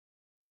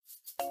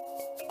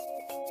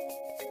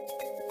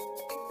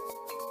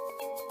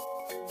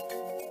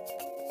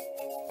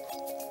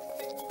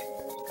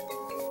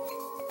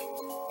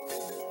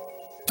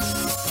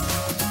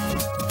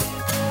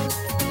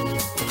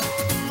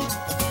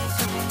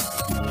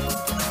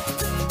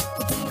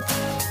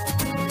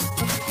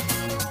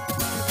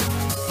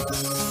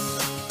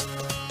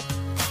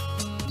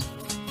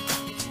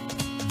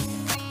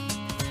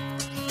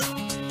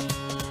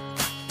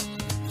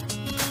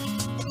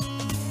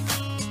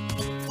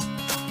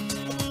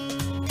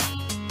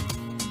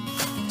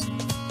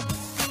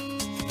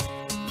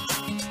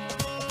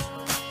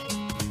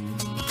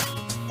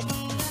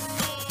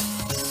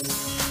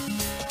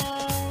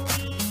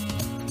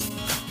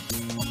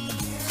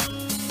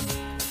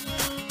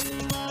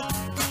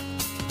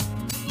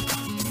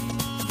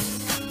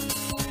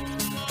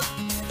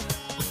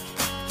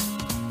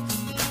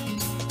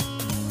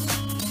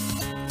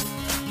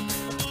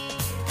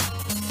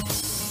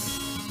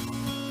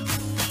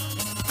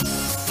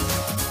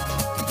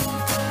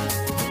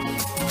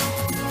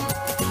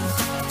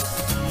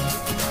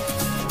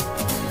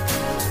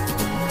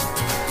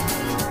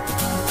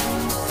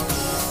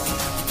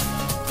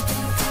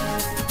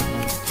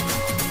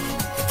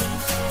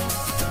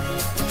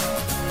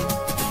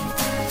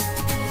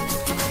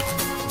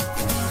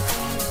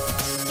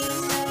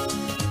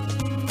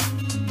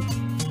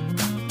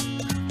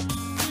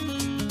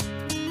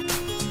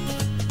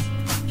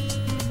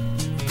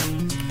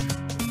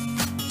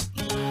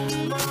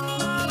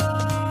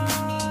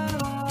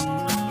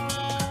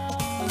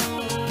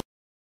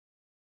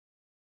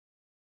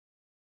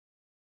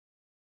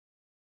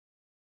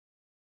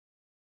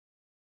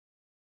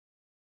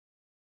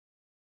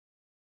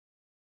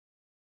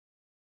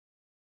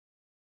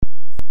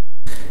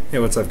Hey,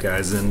 what's up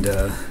guys, and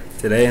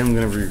today I'm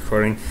going to be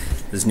recording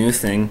this new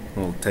thing.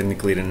 Well,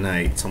 technically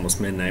tonight, it's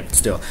almost midnight, but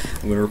still,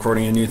 I'm going to be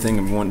recording a new thing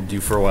I've been wanting to do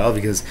for a while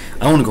because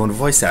I want to go into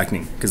voice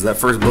acting, because that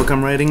first book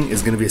I'm writing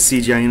is going to be a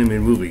CGI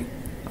animated movie.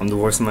 I'm the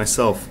voice of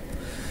myself.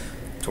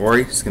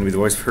 Tori is going to be the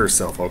voice of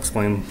herself. I'll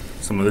explain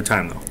some other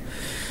time though.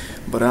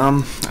 But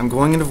I'm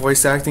going into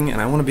voice acting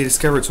and I want to be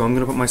discovered, so I'm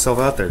going to put myself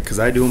out there, because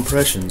I do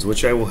impressions,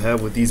 which I will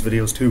have with these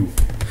videos too.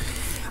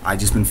 I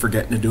just been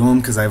forgetting to do them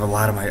because I've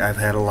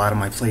had a lot of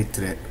my plate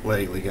today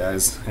lately,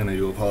 guys, and I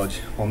do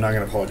apologize. Well, I'm not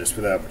gonna apologize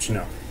for that, but you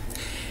know.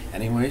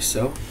 Anyway,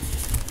 so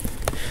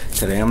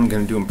today I'm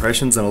gonna do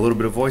impressions and a little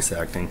bit of voice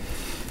acting.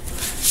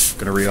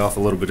 Gonna read off a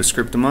little bit of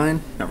script of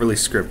mine, not really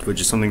script, but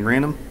just something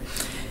random.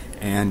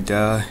 And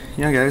yeah,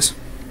 guys.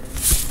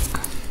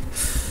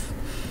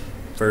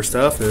 First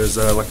off is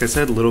like I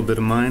said, a little bit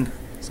of mine,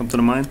 something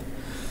of mine.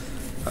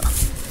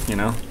 You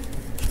know.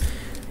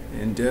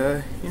 And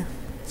yeah,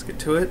 let's get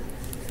to it.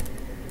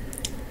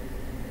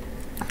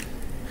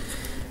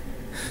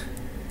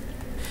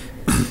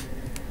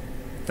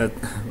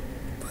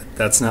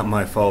 That's not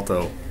my fault,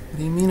 though. What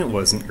do you mean it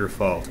wasn't your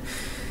fault?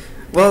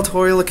 Well,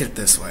 Tori, look at it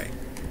this way.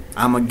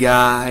 I'm a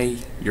guy,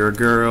 you're a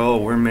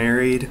girl, we're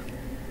married.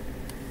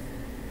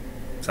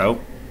 So?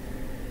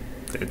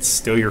 It's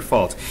still your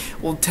fault.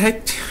 Well,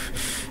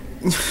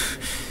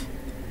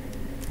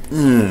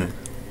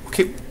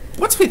 Okay,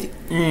 what's with...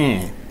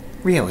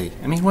 Really?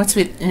 I mean, what's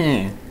with...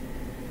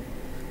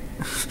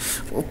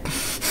 Well,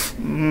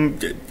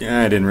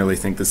 I didn't really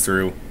think this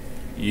through.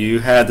 You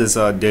had this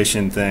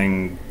audition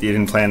thing. You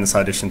didn't plan this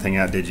audition thing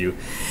out, did you?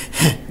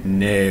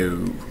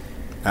 No,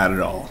 not at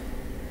all.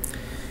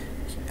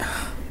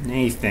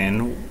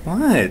 Nathan,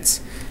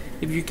 what?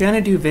 If you're gonna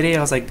do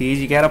videos like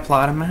these, you gotta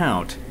plot them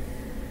out.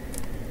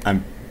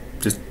 I'm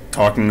just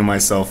talking to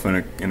myself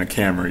in a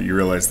camera. You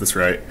realize this,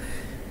 right?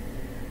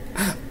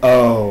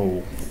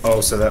 Oh,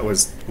 so that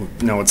was...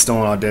 No, it's still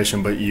an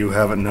audition, but you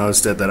haven't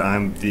noticed it that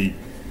I'm the...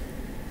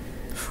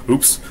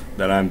 Oops,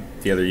 that I'm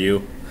the other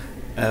you.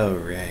 Oh,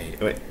 right.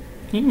 Wait,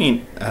 you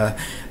mean, oh,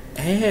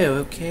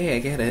 okay, I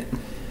get it.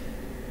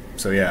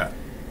 So, yeah.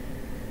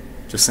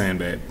 Just saying,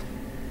 babe.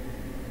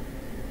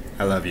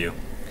 I love you.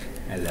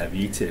 I love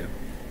you, too.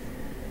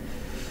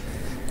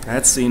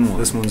 That's scene one.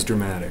 This one's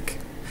dramatic.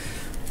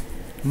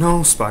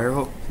 No,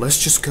 Spiral,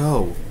 let's just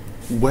go.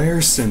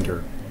 Where's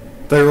Cinder?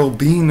 There will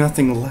be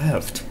nothing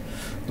left.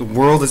 The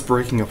world is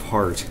breaking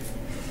apart.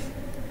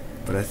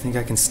 But I think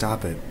I can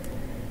stop it.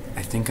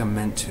 I think I'm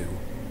meant to.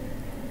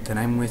 Then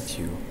I'm with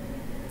you.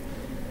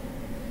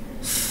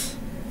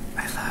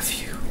 I love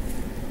you.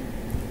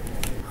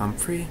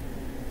 Humphrey?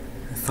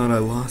 I thought I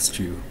lost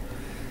you.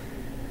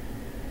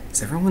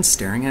 Is everyone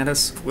staring at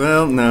us?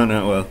 Well,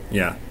 well,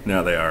 yeah,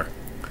 now they are.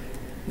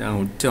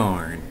 No,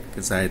 darn,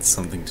 because I had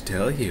something to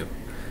tell you.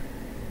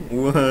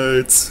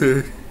 What?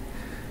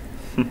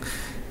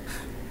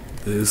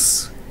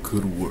 This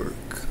could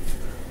work.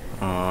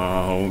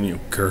 Oh, you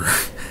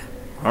Garth.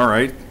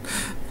 Alright.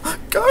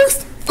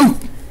 Garth! Ooh.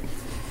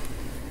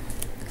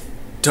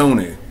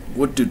 Tony,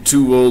 what do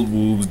two old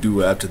wolves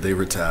do after they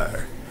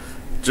retire?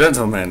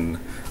 Gentlemen,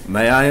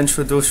 may I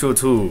introduce you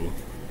to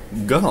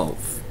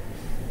golf?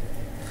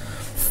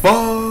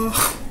 Fall!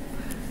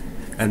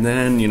 And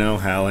then, you know,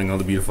 howling, all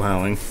the beautiful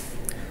howling.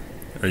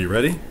 Are you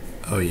ready?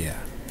 Oh yeah,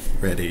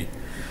 ready.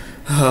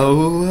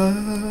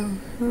 Oh,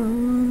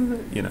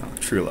 you know,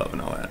 true love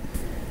and all that.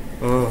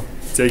 Oh,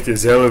 take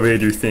this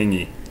elevator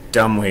thingy.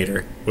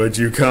 Dumbwaiter. What'd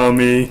you call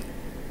me?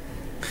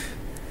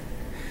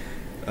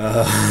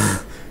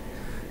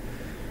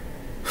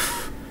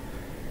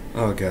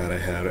 Oh god, I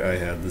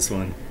had this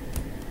one.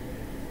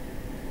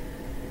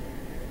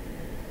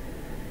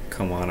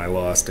 Come on, I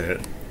lost it.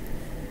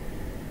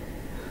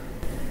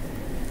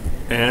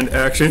 And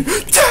action.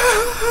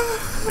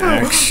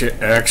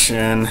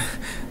 Action.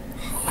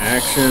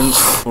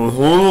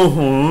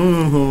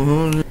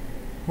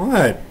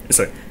 What? It's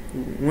like,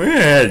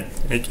 what?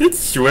 I get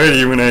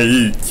sweaty when I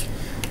eat.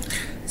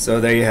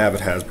 So there you have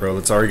it, Hasbro.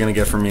 That's all you're gonna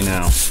get from me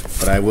now.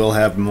 But I will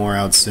have more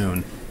out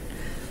soon.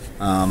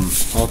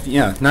 Well,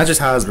 yeah, not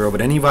just Hasbro,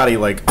 but anybody,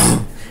 like,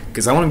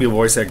 because I want to be a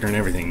voice actor and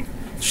everything.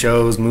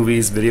 Shows,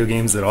 movies, video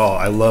games, at all.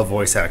 I love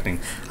voice acting.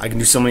 I can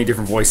do so many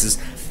different voices.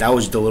 That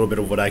was just a little bit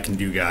of what I can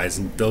do, guys.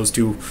 And those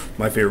two,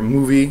 my favorite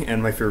movie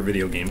and my favorite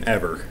video game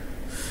ever.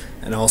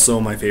 And also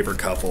my favorite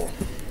couple.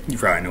 You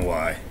probably know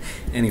why.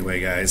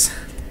 Anyway, guys.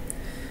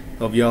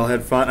 Hope y'all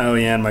had fun. Oh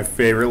yeah, and my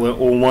favorite,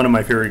 one of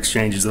my favorite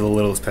exchanges of the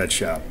Littlest Pet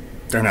Shop.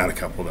 They're not a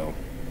couple, though.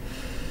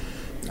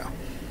 No.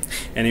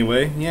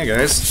 Anyway, yeah,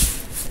 guys.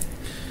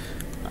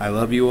 I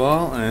love you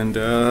all, and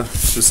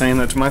just saying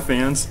that to my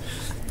fans,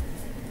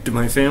 to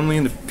my family,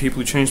 and the people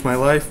who changed my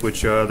life,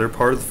 which they're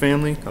part of the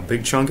family, a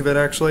big chunk of it,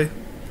 actually.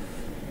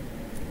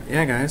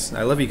 Yeah, guys,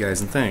 I love you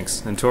guys, and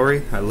thanks. And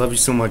Tori, I love you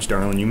so much,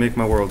 darling. You make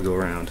my world go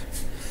round.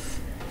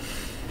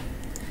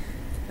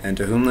 And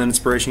to whom that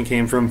inspiration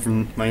came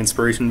from my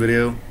inspiration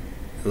video,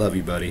 I love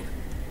you, buddy.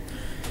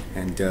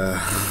 And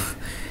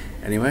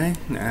anyway,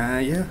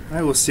 yeah,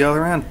 I will see y'all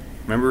around.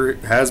 Remember,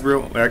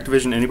 Hasbro,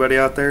 Activision, anybody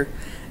out there?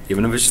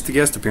 Even if it's just a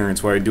guest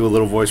appearance where I do a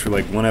little voice for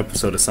like one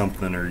episode of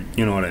something, or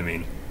you know what I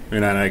mean. Or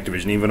not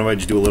Activision. Even if I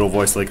just do a little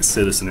voice like a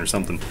citizen or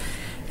something.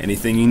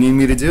 Anything you need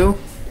me to do,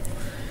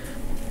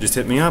 just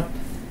hit me up.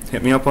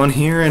 Hit me up on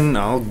here and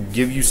I'll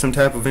give you some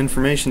type of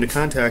information to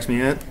contact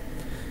me at.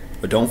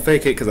 But don't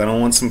fake it, because I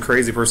don't want some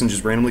crazy person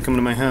just randomly coming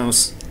to my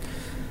house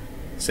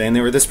saying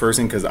they were this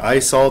person, because I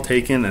saw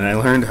Taken and I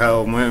learned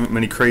how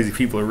many crazy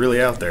people are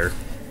really out there.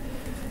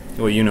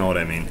 Well, you know what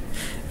I mean.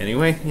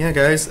 Anyway, yeah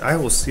guys, I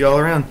will see y'all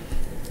around.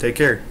 Take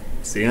care.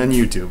 See you on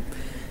YouTube.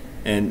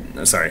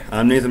 And, sorry,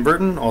 I'm Nathan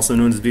Burton, also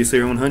known as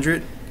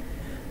B-Slayer100.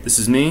 This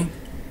is me,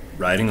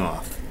 riding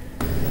off.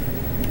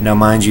 Now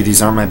mind you,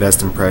 these aren't my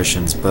best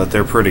impressions, but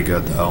they're pretty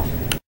good though.